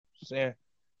seeing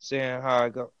seeing how I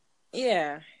go.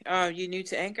 Yeah. You new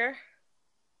to Anchor?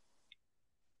 Oh,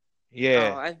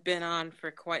 Yeah, I've been on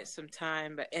for quite some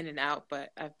time, but in and out,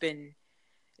 but I've been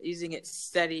using it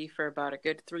steady for about a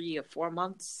good 3 or 4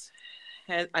 months.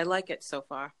 I like it so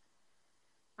far.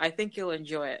 I think you'll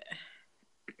enjoy it.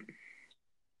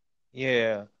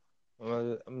 yeah.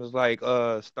 I'm just like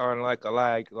starting like a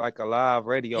live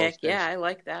radio Heck yeah, station. I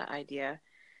like that idea.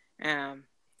 Um,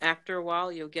 After a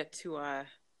while, you'll get to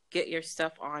get your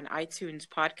stuff on iTunes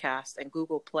podcast and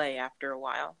Google Play after a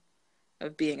while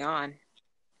of being on.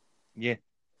 Yeah.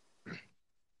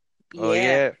 Oh Yeah.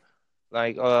 yeah.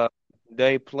 Like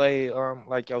they play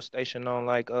like your station on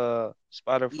like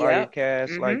Spotify Yep.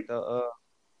 cast like Mm-hmm. the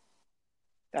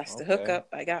That's the okay. hookup.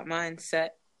 I got mine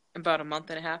set about a month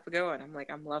and a half ago, and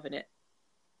I'm loving it.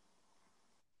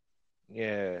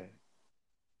 Yeah.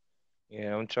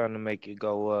 Yeah, I'm trying to make it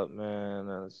go up,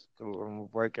 man. I'm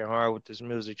working hard with this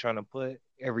music, trying to put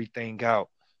everything out.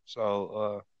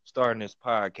 So, starting this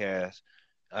podcast,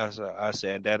 I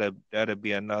said that'll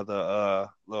be another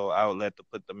little outlet to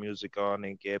put the music on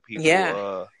and get people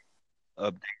Yeah.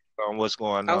 updated on what's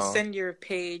going I'll on. send your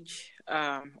page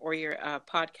or your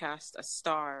podcast a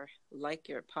star, like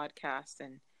your podcast.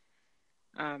 And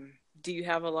do you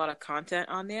have a lot of content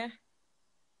on there?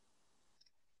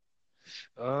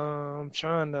 I'm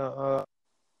trying to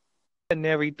setting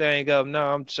everything up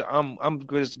now. I'm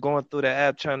just going through the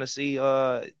app trying to see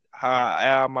how I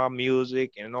add my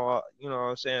music and all. You know what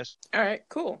I'm saying? All right,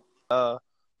 cool. Uh,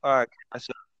 podcast.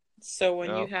 So You when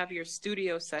you know, have your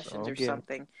studio so sessions I'm or getting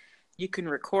something, you can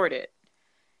record it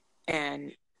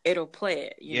and it'll play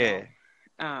it, you know.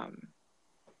 yeah. Um,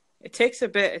 it takes a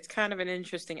bit. It's kind of an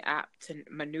interesting app to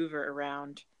maneuver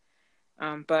around.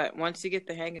 But once you get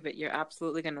the hang of it, you're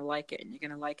absolutely going to like it. And you're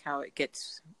going to like how it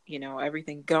gets,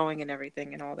 everything going and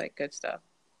everything and all that good stuff.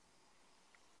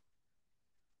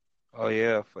 Oh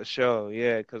yeah, for sure.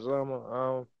 Yeah, cause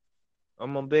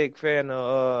I'm a big fan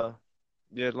of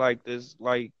just like this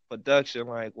like production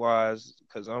like wise,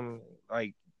 cause I'm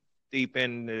like deep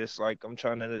in this. Like I'm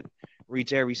trying to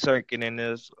reach every circuit in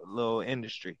this little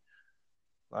industry,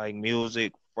 like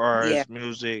music, Yeah. fars,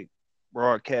 music,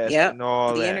 broadcasting, Yep.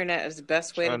 all The that. internet is the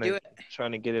best way to Trying do to it.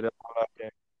 trying to get it all out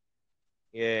there.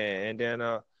 Yeah, and then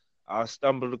I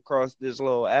stumbled across this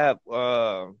little app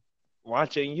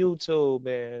watching YouTube,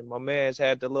 and my man's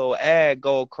had the little ad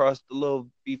go across the little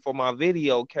before my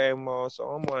video came on. So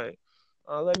I'm like,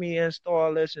 let me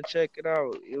install this and check it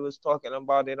out. It was talking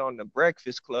about it on the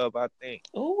Breakfast Club, I think.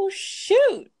 Oh,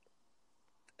 shoot.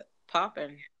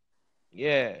 Popping.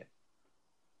 Yeah,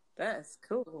 That's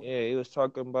cool. yeah, he was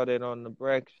talking about it on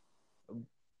the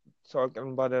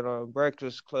talking about it on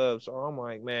Breakfast Club. So I'm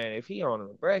like, man, if he on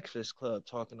the Breakfast Club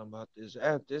talking about this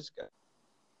app, this guy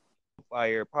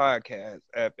fire podcast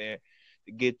app and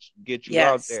to get you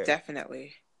out Yes, there.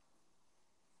 definitely.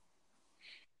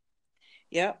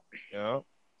 Yep. You know?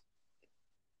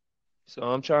 So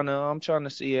I'm trying to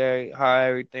see how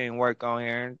everything work on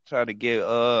here and try to get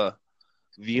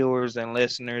viewers and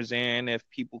listeners in if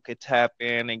people could tap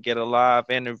in and get a live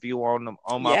interview on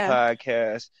my Yeah.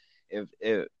 podcast if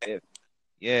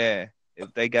yeah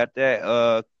if they got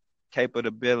that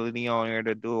capability on here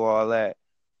to do all that.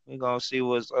 We gonna see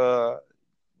what's you know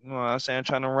what I'm saying,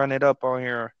 trying to run it up on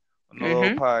here on the little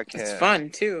Mm-hmm. It's podcast. fun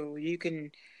too. You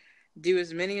can do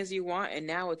as many as you want, and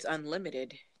now it's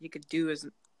unlimited. You could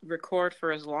record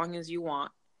for as long as you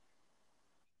want.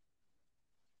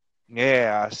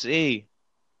 Yeah, I see.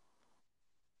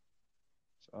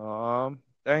 So,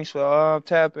 thanks for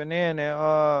tapping in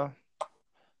and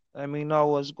let me know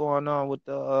what's going on with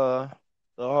the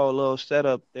whole little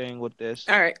setup thing with this,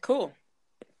 All right, cool.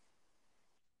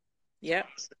 Yep.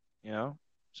 you know.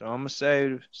 So I'm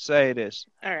gonna say this.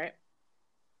 All right.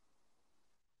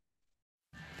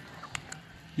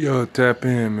 Yo, tap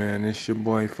in, man. It's your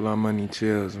boy Fly Money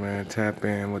Chills, man. Tap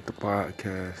in with the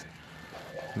podcast.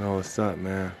 You know what's up,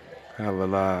 man. Have a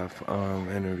live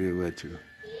interview with you.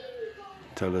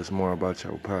 Tell us more about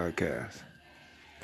your podcast.